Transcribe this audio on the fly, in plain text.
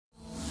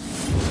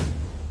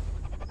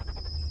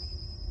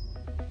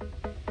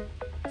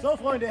So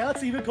Freunde,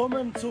 herzlich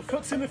willkommen zur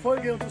 14.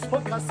 Folge unseres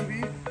Podcast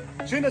TV.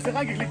 Schön, dass ihr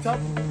reingeklickt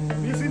habt.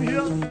 Wir sind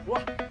hier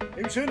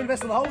im schönen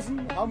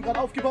Westernhausen, haben gerade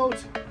aufgebaut.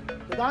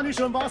 Der Dani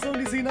schon war so und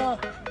die Sina.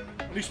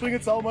 Und ich springe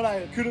jetzt auch mal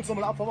ein, kühle uns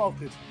nochmal ab vom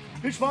Auftritt.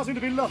 Viel Spaß mit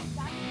den Bildern.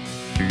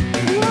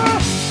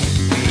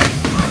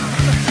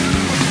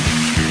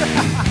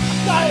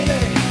 Geil,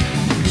 ey.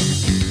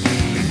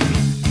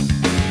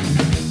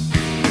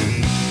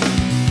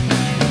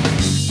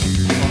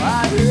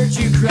 I heard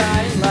you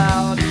crying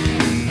loud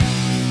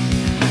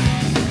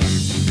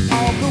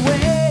all the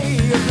way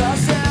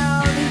across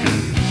town.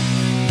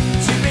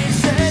 You've been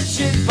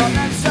searching for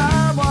that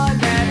someone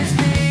that is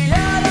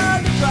beyond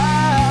on the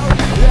crowd.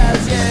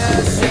 As you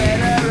sit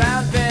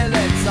around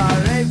feeling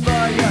sorry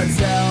for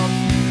yourself,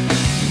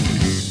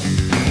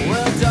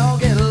 well, don't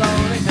get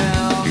lonely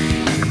now,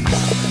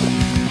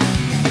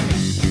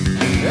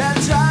 and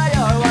try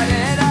your one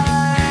at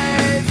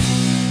eyes.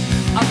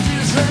 I'm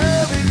just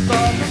hoping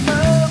for the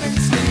moment,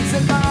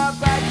 squeezing my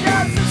back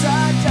up to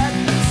touch and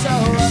so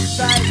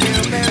upside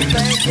you've been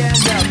thinking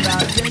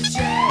about your change.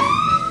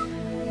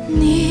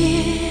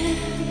 Near,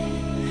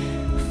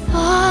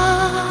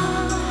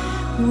 far,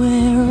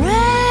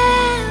 wherever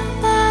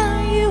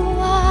you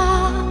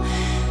are,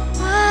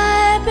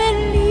 I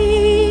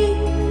believe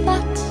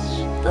that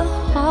the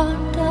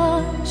heart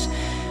does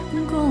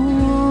go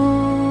on.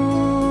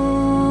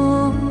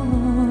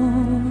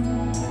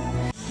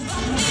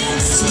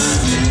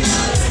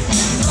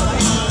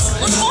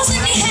 Und wo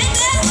sind die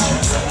Hände?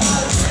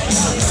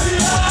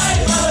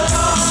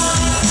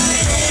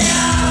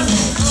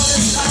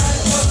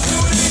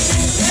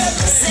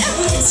 Sehr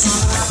gut.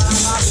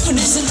 Und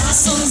ich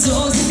lass uns so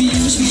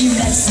spielen wie im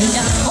letzten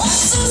Jahr. Und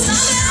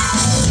zusammen,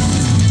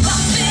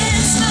 dann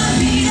wird's mal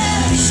wieder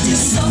richtig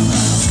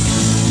Sommer.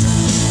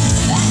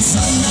 Ein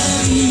Sommer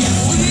wie er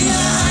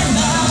früher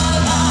einmal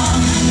war.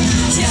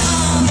 Ja,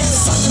 mit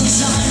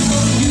Sonnenschein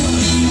und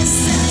Juli bis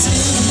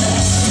September.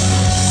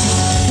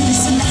 Und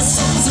ich lass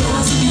uns so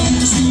spielen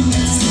wie im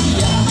letzten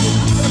Jahr.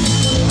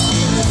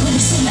 Und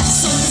ich lass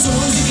uns so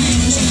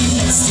spielen wie im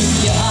letzten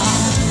Jahr.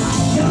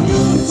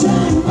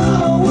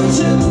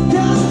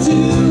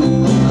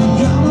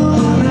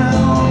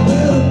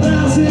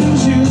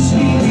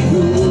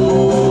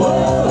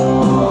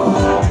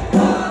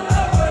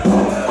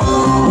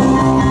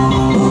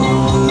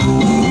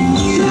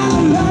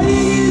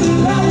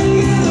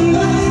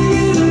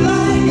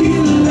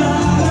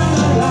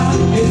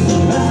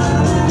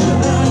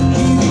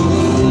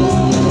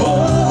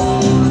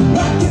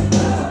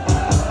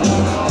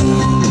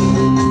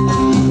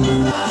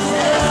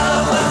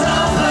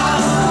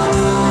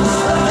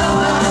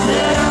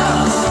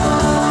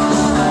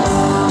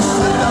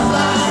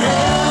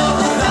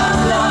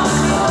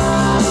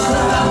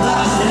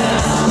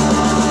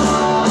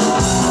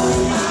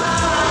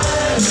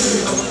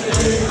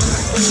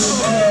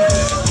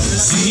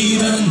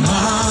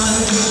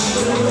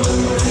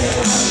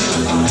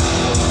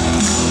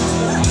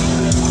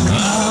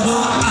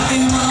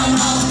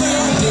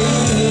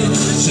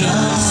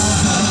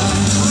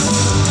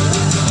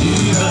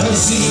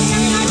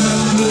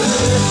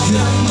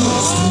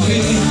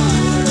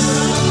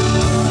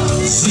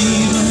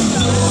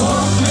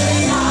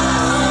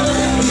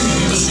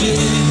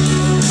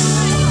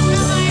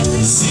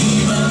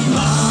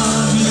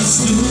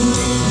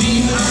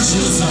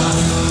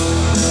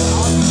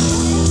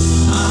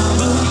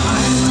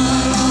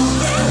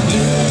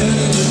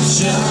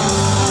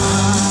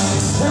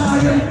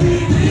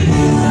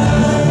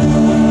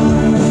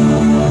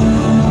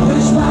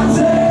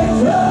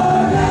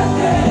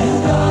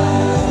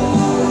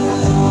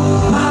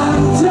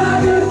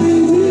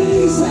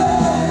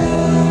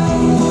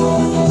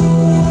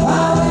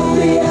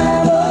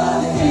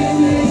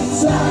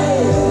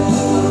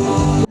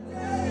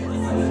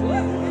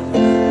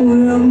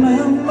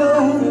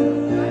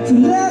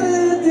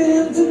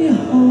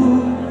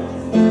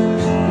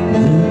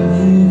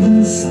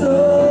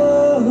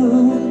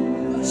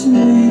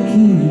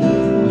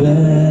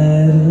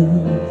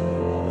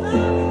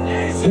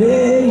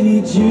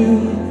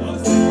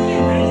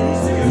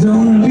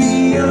 Don't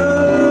be